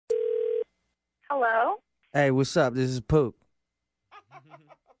Hello? Hey, what's up? This is Pook.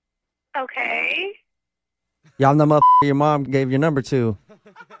 Okay. Yeah, I'm the motherfucker your mom gave your number to. Oh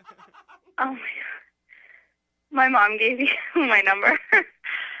my god. My mom gave you my number.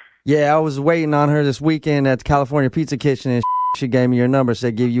 Yeah, I was waiting on her this weekend at the California Pizza Kitchen, and she gave me your number,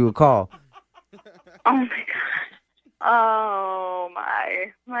 said give you a call. Oh my god. Oh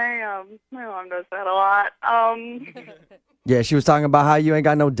my mom does that a lot. Yeah, she was talking about how you ain't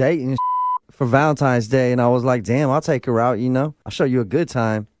got no date and for Valentine's Day, and I was like, damn, I'll take her out, you know? I'll show you a good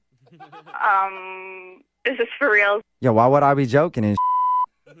time. Is this for real? Yeah, why would I be joking and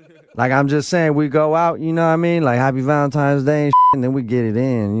Like, I'm just saying, we go out, you know what I mean? Like, happy Valentine's Day and then we get it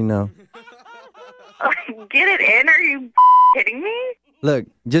in, you know? Get it in? Are you kidding me? Look,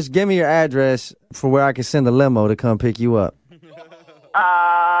 just give me your address for where I can send a limo to come pick you up.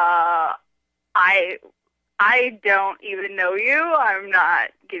 I don't even know you. I'm not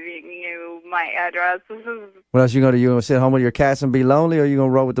giving you my address. What else you gonna do? You gonna sit home with your cats and be lonely, or you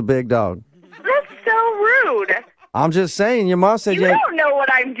gonna roll with the big dog? That's so rude. I'm just saying, your mom said You don't know what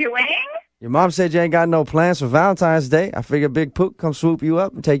I'm doing. Your mom said you ain't got no plans for Valentine's Day. I figured Big Pook come swoop you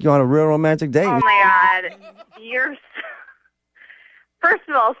up and take you on a real romantic date. Oh my god. First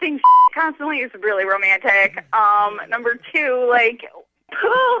of all, saying constantly is really romantic. Number two, like,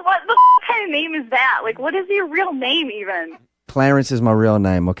 what the kind of name is that? Like, what is your real name even? Clarence is my real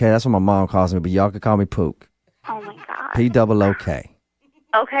name, okay? That's what my mom calls me, but y'all can call me Pook. Oh my god. P-double-O-K.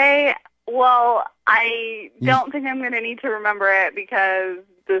 Okay, well, I don't think I'm going to need to remember it because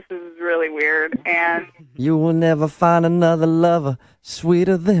this is really weird, and... You will never find another lover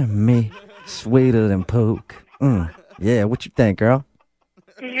sweeter than me, sweeter than Pook. Yeah, what you think, girl?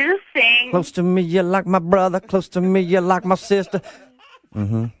 Did you just sing? Close to me, you're like my brother. Close to me, you're like my sister.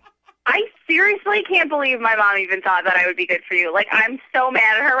 I seriously can't believe my mom even thought that I would be good for you. Like, I'm so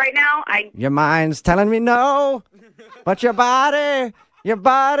mad at her right now. Your mind's telling me no, but your body's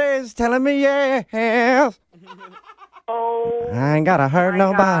telling me yes. Oh, I ain't gotta hurt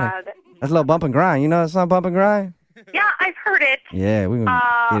nobody. God. That's a little bump and grind. You know that song, Bump and Grind? Yeah, I've heard it. Yeah, we gonna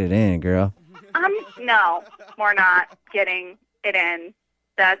get it in, girl. No, we're not getting it in.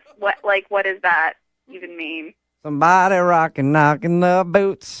 That's what does that even mean? Somebody rocking, knocking the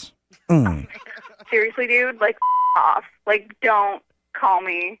boots. Seriously, dude? Like, off. Like, don't call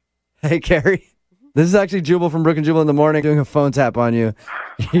me. Hey, Carrie. This is actually Jubal from Brook and Jubal in the Morning doing a phone tap on you.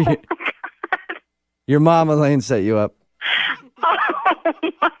 Your mom, Elaine, set you up. Oh,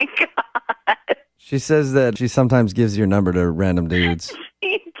 my God. She says that she sometimes gives your number to random dudes.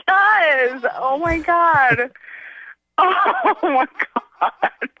 She does. Oh, my God. Oh, my God.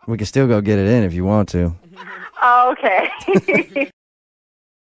 We can still go get it in if you want to. Okay.